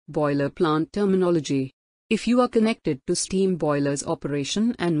Boiler plant terminology. If you are connected to steam boilers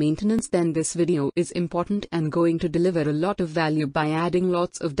operation and maintenance, then this video is important and going to deliver a lot of value by adding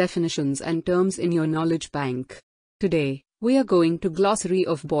lots of definitions and terms in your knowledge bank. Today, we are going to glossary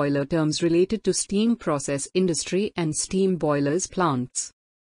of boiler terms related to steam process industry and steam boilers plants.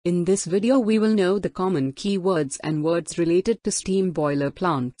 In this video we will know the common keywords and words related to steam boiler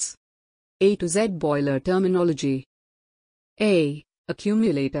plants. A to Z boiler terminology. A.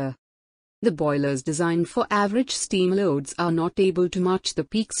 Accumulator. The boilers designed for average steam loads are not able to match the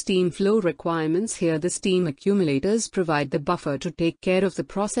peak steam flow requirements. Here the steam accumulators provide the buffer to take care of the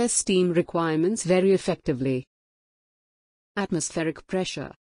process steam requirements very effectively. Atmospheric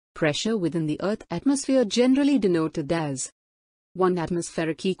pressure. Pressure within the Earth atmosphere, generally denoted as 1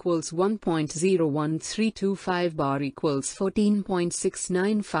 atmospheric equals 1.01325 bar equals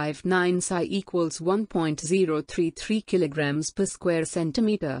 14.6959 psi equals 1.033 kilograms per square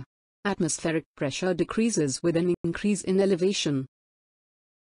centimeter. Atmospheric pressure decreases with an increase in elevation.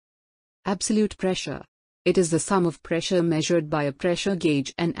 Absolute pressure. It is the sum of pressure measured by a pressure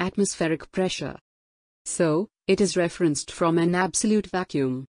gauge and atmospheric pressure. So, it is referenced from an absolute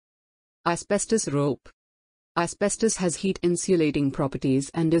vacuum. Asbestos rope. Asbestos has heat insulating properties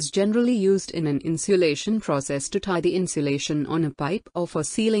and is generally used in an insulation process to tie the insulation on a pipe or for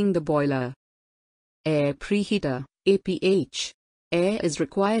sealing the boiler. Air preheater, APH. Air is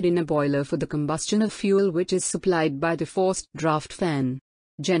required in a boiler for the combustion of fuel, which is supplied by the forced draft fan.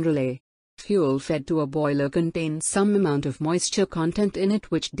 Generally, fuel fed to a boiler contains some amount of moisture content in it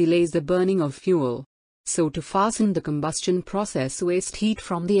which delays the burning of fuel. So to fasten the combustion process, waste heat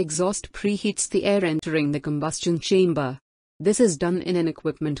from the exhaust preheats the air entering the combustion chamber. This is done in an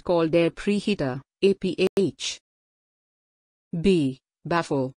equipment called air preheater, APH. B.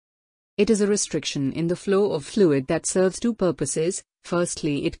 Baffle. It is a restriction in the flow of fluid that serves two purposes.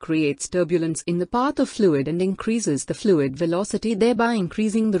 Firstly, it creates turbulence in the path of fluid and increases the fluid velocity, thereby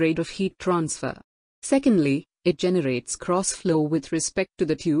increasing the rate of heat transfer. Secondly, it generates cross-flow with respect to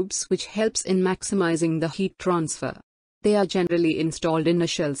the tubes, which helps in maximizing the heat transfer. They are generally installed in a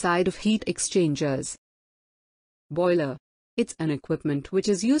shell side of heat exchangers. Boiler. It's an equipment which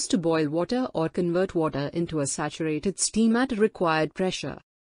is used to boil water or convert water into a saturated steam at a required pressure.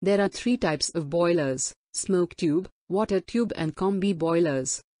 There are three types of boilers: smoke tube, water tube and combi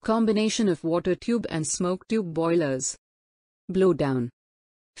boilers, combination of water tube and smoke tube boilers. Blowdown.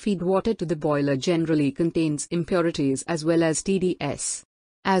 Feed water to the boiler generally contains impurities as well as TDS.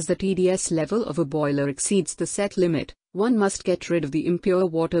 As the TDS level of a boiler exceeds the set limit, one must get rid of the impure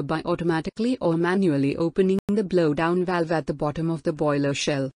water by automatically or manually opening the blowdown valve at the bottom of the boiler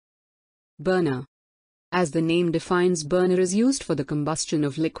shell. Burner. As the name defines, burner is used for the combustion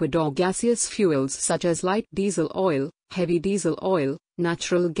of liquid or gaseous fuels such as light diesel oil, heavy diesel oil,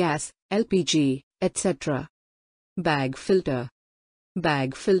 natural gas, LPG, etc. Bag filter.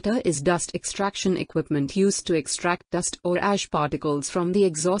 Bag filter is dust extraction equipment used to extract dust or ash particles from the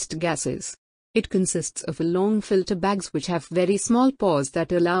exhaust gases. It consists of long filter bags which have very small pores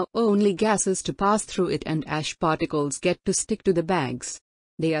that allow only gases to pass through it and ash particles get to stick to the bags.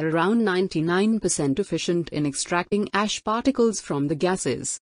 They are around 99% efficient in extracting ash particles from the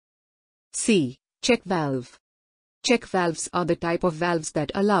gases. C. Check valve. Check valves are the type of valves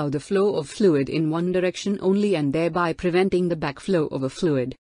that allow the flow of fluid in one direction only and thereby preventing the backflow of a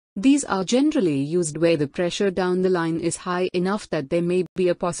fluid. These are generally used where the pressure down the line is high enough that there may be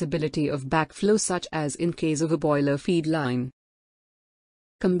a possibility of backflow, such as in case of a boiler feed line.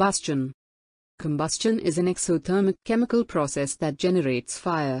 Combustion. Combustion is an exothermic chemical process that generates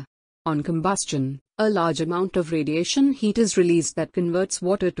fire. On combustion, a large amount of radiation heat is released that converts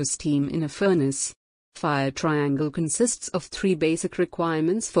water to steam in a furnace. Fire triangle consists of three basic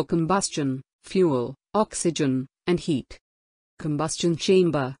requirements for combustion: fuel, oxygen, and heat. Combustion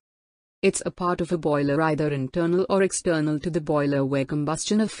chamber. It's a part of a boiler either internal or external to the boiler where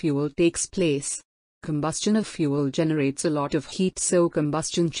combustion of fuel takes place. Combustion of fuel generates a lot of heat, so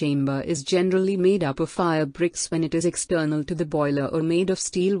combustion chamber is generally made up of fire bricks when it is external to the boiler or made of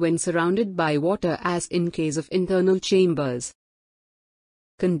steel when surrounded by water, as in case of internal chambers.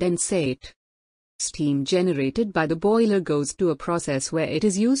 Condensate. Steam generated by the boiler goes to a process where it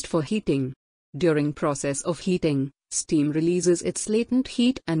is used for heating. During process of heating, steam releases its latent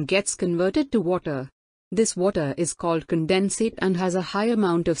heat and gets converted to water. This water is called condensate and has a high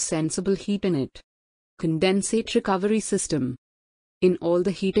amount of sensible heat in it. Condensate recovery system. In all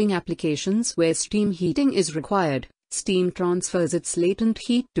the heating applications where steam heating is required, steam transfers its latent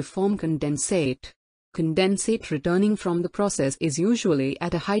heat to form condensate. Condensate returning from the process is usually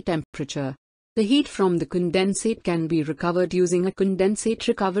at a high temperature. The heat from the condensate can be recovered using a condensate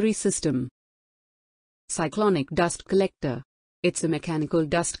recovery system. Cyclonic Dust Collector. It's a mechanical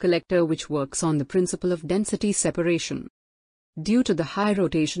dust collector which works on the principle of density separation. Due to the high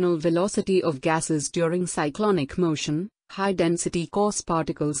rotational velocity of gases during cyclonic motion, high-density coarse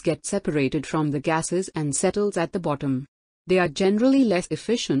particles get separated from the gases and settles at the bottom. They are generally less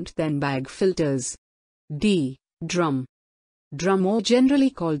efficient than bag filters. D. Drum. Drum, or generally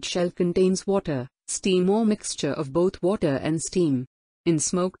called shell, contains water, steam or mixture of both water and steam. In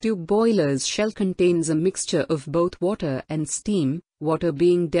smoke tube boilers, shell contains a mixture of both water and steam. Water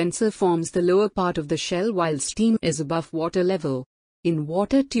being denser forms the lower part of the shell while steam is above water level. In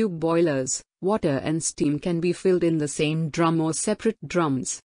water tube boilers, water and steam can be filled in the same drum or separate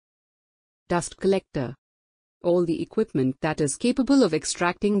drums. Dust collector. All the equipment that is capable of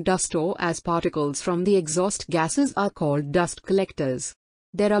extracting dust or as particles from the exhaust gases are called dust collectors.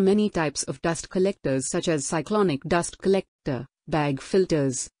 There are many types of dust collectors such as cyclonic dust collector, bag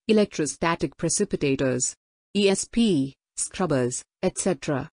filters, electrostatic precipitators, ESP, scrubbers,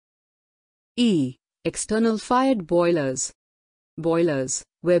 etc. E. External fired boilers. Boilers,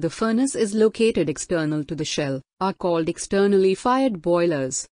 where the furnace is located external to the shell, are called externally fired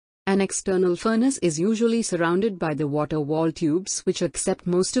boilers. An external furnace is usually surrounded by the water wall tubes which accept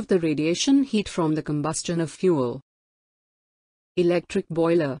most of the radiation heat from the combustion of fuel. Electric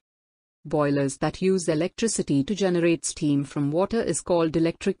boiler. Boilers that use electricity to generate steam from water is called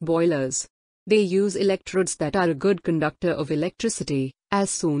electric boilers. They use electrodes that are a good conductor of electricity.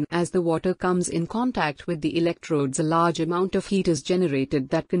 As soon as the water comes in contact with the electrodes, a large amount of heat is generated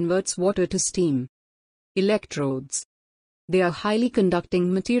that converts water to steam. Electrodes. They are highly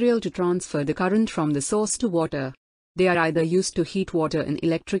conducting material to transfer the current from the source to water. They are either used to heat water in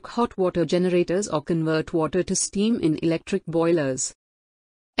electric hot water generators or convert water to steam in electric boilers.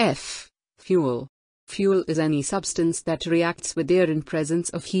 F. Fuel. Fuel is any substance that reacts with air in presence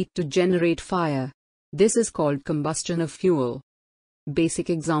of heat to generate fire. This is called combustion of fuel. Basic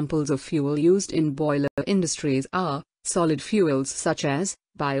examples of fuel used in boiler industries are solid fuels such as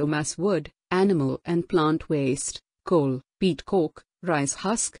biomass wood, animal and plant waste, coal, peat coke, rice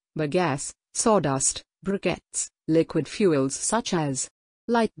husk, bagasse, sawdust, briquettes, liquid fuels such as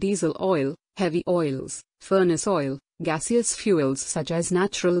light diesel oil, heavy oils, furnace oil, gaseous fuels such as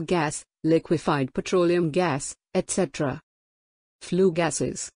natural gas, liquefied petroleum gas, etc. Flue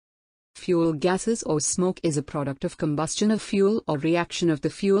gases. Fuel gases or smoke is a product of combustion of fuel or reaction of the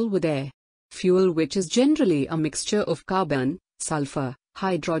fuel with air. Fuel, which is generally a mixture of carbon, sulfur,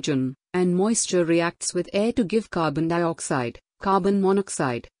 hydrogen, and moisture, reacts with air to give carbon dioxide, carbon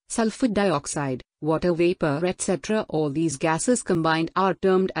monoxide, sulfur dioxide, water vapor, etc. All these gases combined are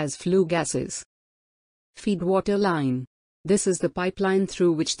termed as flue gases. Feed water line. This is the pipeline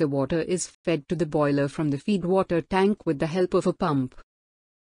through which the water is fed to the boiler from the feed water tank with the help of a pump.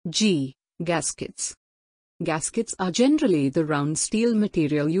 G. Gaskets. Gaskets are generally the round steel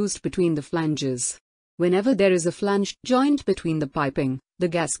material used between the flanges. Whenever there is a flanged joint between the piping, the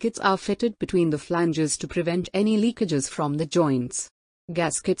gaskets are fitted between the flanges to prevent any leakages from the joints.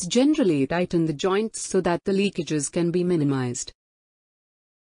 Gaskets generally tighten the joints so that the leakages can be minimized.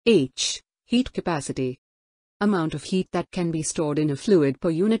 H. Heat capacity. Amount of heat that can be stored in a fluid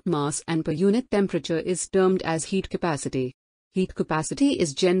per unit mass and per unit temperature is termed as heat capacity. Heat capacity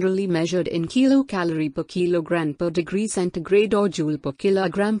is generally measured in kilocalorie per kilogram per degree centigrade or joule per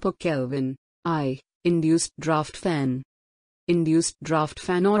kilogram per Kelvin. I. Induced draft fan. Induced draft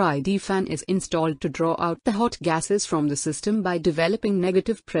fan or ID fan is installed to draw out the hot gases from the system by developing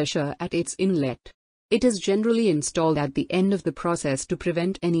negative pressure at its inlet. It is generally installed at the end of the process to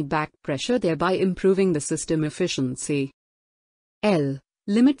prevent any back pressure, thereby improving the system efficiency. L.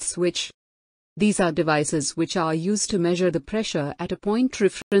 Limit switch. These are devices which are used to measure the pressure at a point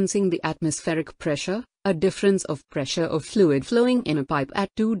referencing the atmospheric pressure, a difference of pressure of fluid flowing in a pipe at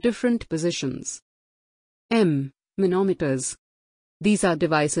two different positions. M. Manometers. These are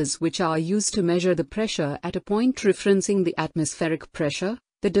devices which are used to measure the pressure at a point referencing the atmospheric pressure,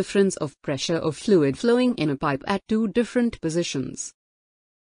 the difference of pressure of fluid flowing in a pipe at two different positions.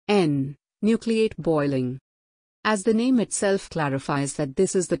 N. Nucleate boiling. As the name itself clarifies that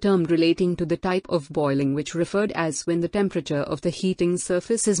this is the term relating to the type of boiling which referred as when the temperature of the heating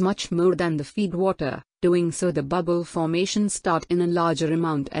surface is much more than the feed water. Doing so, the bubble formation start in a larger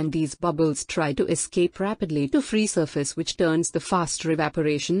amount and these bubbles try to escape rapidly to free surface, which turns the faster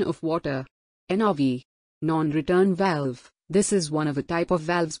evaporation of water. NRV. Non-return valve. This is one of a type of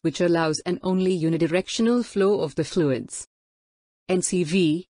valves which allows an only unidirectional flow of the fluids.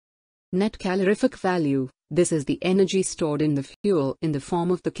 NCV. Net calorific value. This is the energy stored in the fuel in the form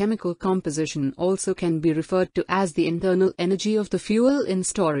of the chemical composition, also can be referred to as the internal energy of the fuel in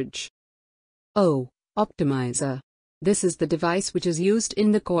storage. O. Optimizer. This is the device which is used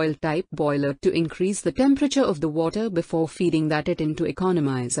in the coil-type boiler to increase the temperature of the water before feeding that it into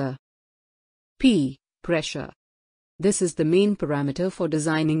economizer. P. Pressure. This is the main parameter for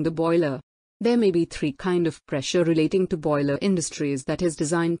designing the boiler. There may be three kinds of pressure relating to boiler industries, that is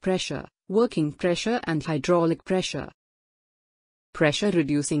design pressure, working pressure and hydraulic pressure. Pressure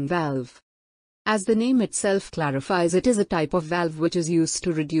reducing valve. As the name itself clarifies, it is a type of valve which is used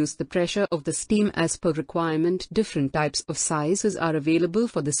to reduce the pressure of the steam as per requirement. Different types of sizes are available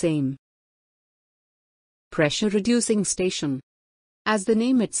for the same. Pressure reducing station. As the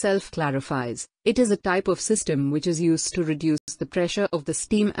name itself clarifies, it is a type of system which is used to reduce the pressure of the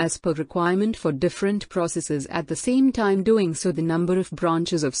steam as per requirement for different processes. At the same time doing so, the number of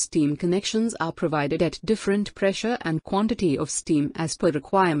branches of steam connections are provided at different pressure and quantity of steam as per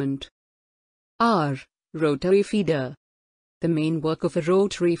requirement. R. Rotary Feeder. The main work of a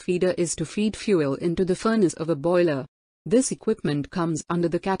rotary feeder is to feed fuel into the furnace of a boiler. This equipment comes under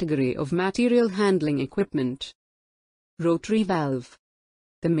the category of material handling equipment. Rotary Valve.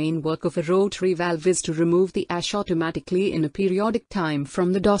 The main work of a rotary valve is to remove the ash automatically in a periodic time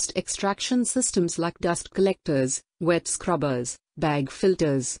from the dust extraction systems like dust collectors, wet scrubbers, bag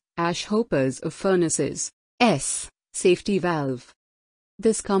filters, ash hoppers of furnaces. S. Safety valve.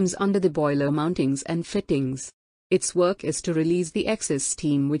 This comes under the boiler mountings and fittings. Its work is to release the excess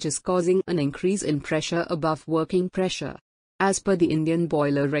steam which is causing an increase in pressure above working pressure. As per the Indian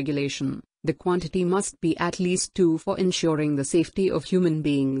boiler regulation, the quantity must be at least 2 for ensuring the safety of human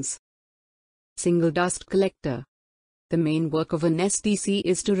beings. Single dust collector. The main work of an SDC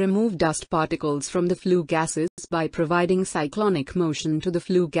is to remove dust particles from the flue gases by providing cyclonic motion to the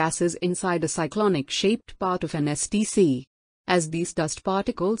flue gases inside a cyclonic-shaped part of an SDC. As these dust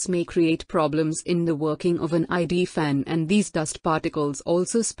particles may create problems in the working of an ID fan, and these dust particles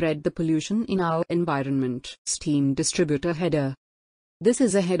also spread the pollution in our environment. Steam distributor header. This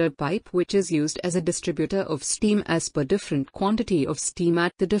is a header pipe which is used as a distributor of steam as per different quantity of steam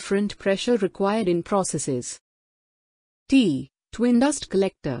at the different pressure required in processes. T. Twin dust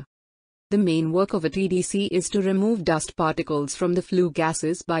collector. The main work of a TDC is to remove dust particles from the flue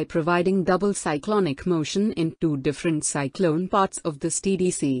gases by providing double cyclonic motion in 2 different cyclone parts of this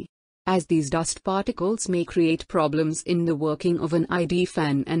TDC. As these dust particles may create problems in the working of an ID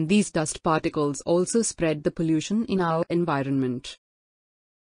fan, and these dust particles also spread the pollution in our environment.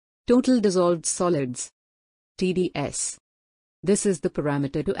 Total dissolved solids. TDS. This is the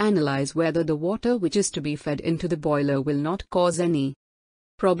parameter to analyze whether the water which is to be fed into the boiler will not cause any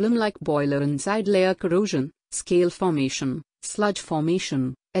problem like boiler inside layer corrosion, scale formation, sludge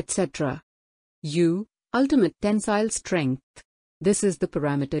formation, etc. U. Ultimate tensile strength. This is the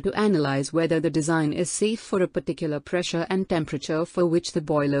parameter to analyze whether the design is safe for a particular pressure and temperature for which the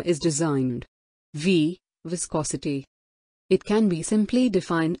boiler is designed. V. Viscosity. It can be simply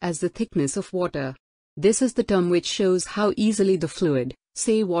defined as the thickness of water. This is the term which shows how easily the fluid,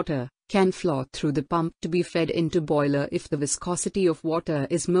 say water, can flow through the pump to be fed into boiler. If the viscosity of water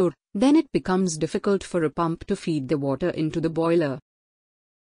is more, then it becomes difficult for a pump to feed the water into the boiler.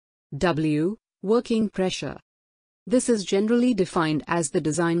 W. Working pressure. This is generally defined as the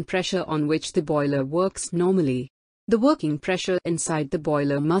design pressure on which the boiler works normally. The working pressure inside the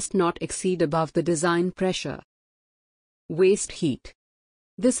boiler must not exceed above the design pressure. Waste heat.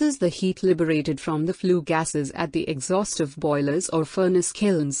 This is the heat liberated from the flue gases at the exhaust of boilers or furnace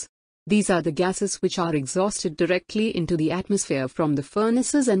kilns. These are the gases which are exhausted directly into the atmosphere from the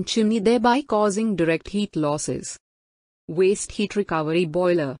furnaces and chimney, thereby causing direct heat losses. Waste heat recovery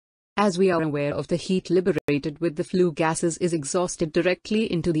boiler. As we are aware of, the heat liberated with the flue gases is exhausted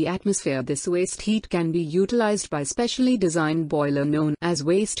directly into the atmosphere. This waste heat can be utilized by specially designed boiler known as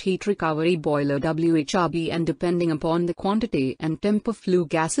waste heat recovery boiler WHRB, and depending upon the quantity and temp of flue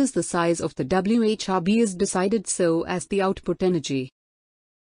gases, the size of the WHRB is decided so as the output energy.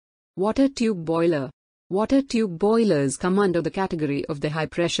 Water tube boiler. Water tube boilers come under the category of the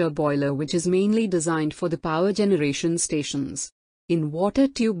high-pressure boiler, which is mainly designed for the power generation stations. In water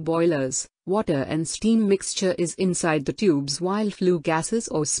tube boilers, water and steam mixture is inside the tubes while flue gases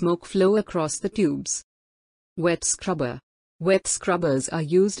or smoke flow across the tubes. Wet scrubber. Wet scrubbers are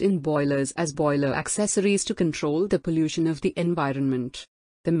used in boilers as boiler accessories to control the pollution of the environment.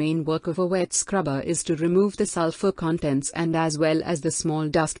 The main work of a wet scrubber is to remove the sulfur contents and as well as the small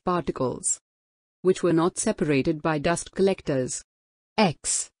dust particles, which were not separated by dust collectors.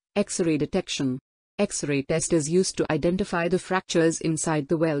 X. X-ray detection. X-ray test is used to identify the fractures inside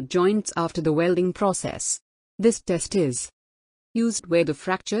the weld joints after the welding process. This test is used where the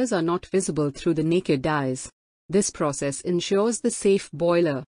fractures are not visible through the naked eyes. This process ensures the safe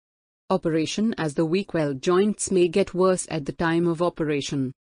boiler operation, as the weak weld joints may get worse at the time of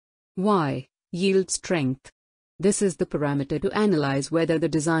operation. Y. Yield strength. This is the parameter to analyze whether the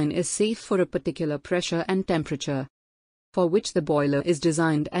design is safe for a particular pressure and temperature for which the boiler is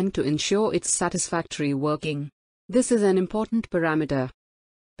designed, and to ensure its satisfactory working. This is an important parameter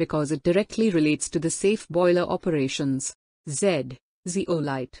because it directly relates to the safe boiler operations. Z.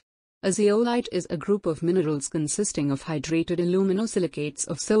 Zeolite. A zeolite is a group of minerals consisting of hydrated aluminosilicates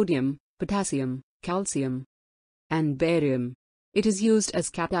of sodium, potassium, calcium, and barium. It is used as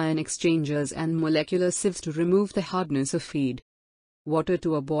cation exchangers and molecular sieves to remove the hardness of feed water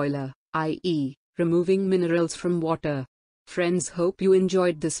to a boiler, i.e., removing minerals from water. Friends, hope you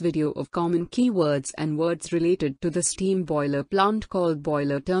enjoyed this video of common keywords and words related to the steam boiler plant called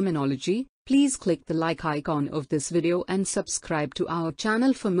boiler terminology. Please click the like icon of this video and subscribe to our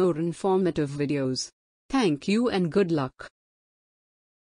channel for more informative videos. Thank you and good luck.